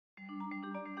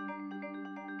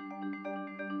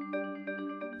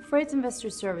Freight Investor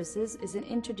Services is an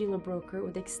interdealer broker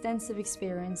with extensive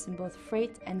experience in both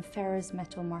freight and ferrous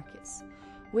metal markets.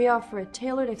 We offer a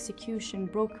tailored execution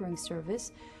brokering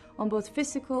service on both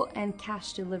physical and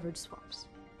cash-delivered swaps.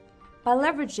 By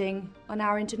leveraging on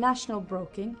our international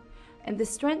broking and the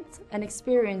strength and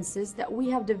experiences that we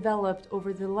have developed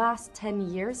over the last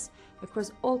 10 years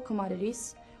across all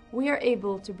commodities, we are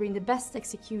able to bring the best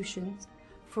executions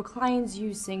for clients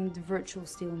using the virtual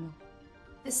steel mill.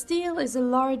 The steel is the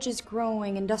largest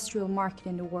growing industrial market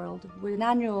in the world, with an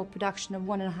annual production of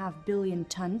 1.5 billion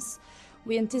tons.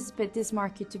 We anticipate this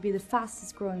market to be the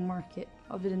fastest growing market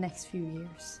over the next few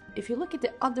years. If you look at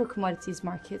the other commodities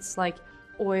markets like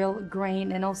oil,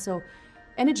 grain, and also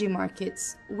energy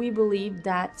markets, we believe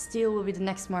that steel will be the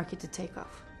next market to take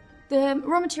off. The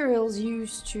raw materials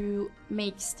used to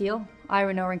make steel,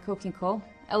 iron ore and coking coal,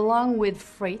 along with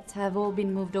freight, have all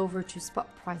been moved over to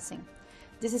spot pricing.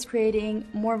 This is creating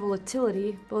more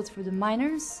volatility both for the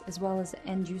miners as well as the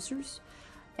end users.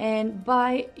 And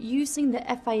by using the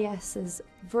FIS's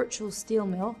virtual steel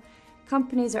mill,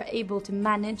 companies are able to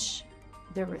manage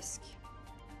their risk.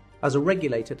 As a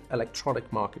regulated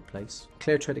electronic marketplace,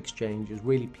 Cleartrade Exchange is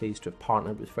really pleased to have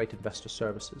partnered with Freight Investor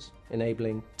Services,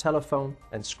 enabling telephone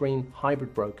and screen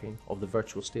hybrid broking of the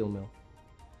virtual steel mill.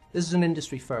 This is an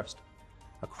industry first.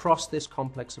 Across this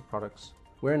complex of products,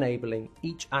 we're enabling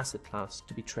each asset class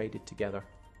to be traded together,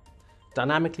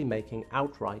 dynamically making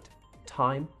outright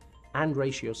time and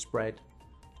ratio spread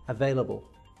available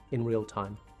in real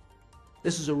time.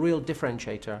 This is a real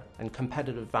differentiator and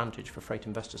competitive advantage for Freight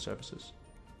Investor Services.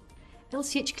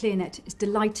 LCH ClearNet is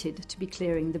delighted to be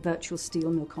clearing the virtual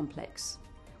steel mill complex.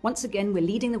 Once again, we're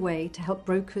leading the way to help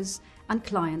brokers and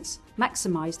clients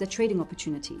maximise their trading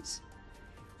opportunities.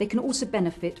 They can also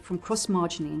benefit from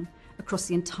cross-margining across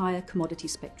the entire commodity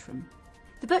spectrum.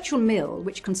 The virtual mill,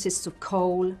 which consists of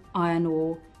coal, iron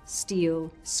ore,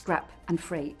 steel, scrap and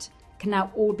freight, can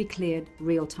now all be cleared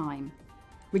real time,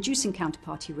 reducing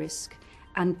counterparty risk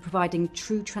and providing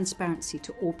true transparency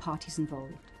to all parties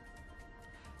involved.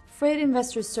 Freight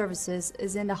Investor Services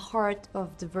is in the heart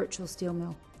of the virtual steel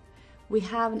mill. We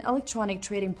have an electronic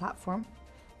trading platform,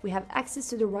 we have access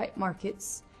to the right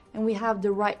markets, and we have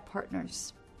the right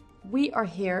partners. We are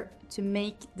here to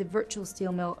make the virtual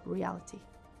steel mill reality.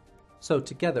 So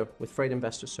together with Freight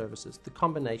Investor Services, the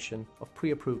combination of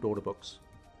pre-approved order books,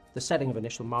 the setting of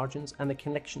initial margins and the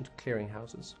connection to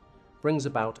clearinghouses brings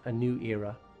about a new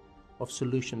era of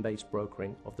solution-based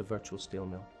brokering of the virtual steel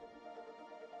mill.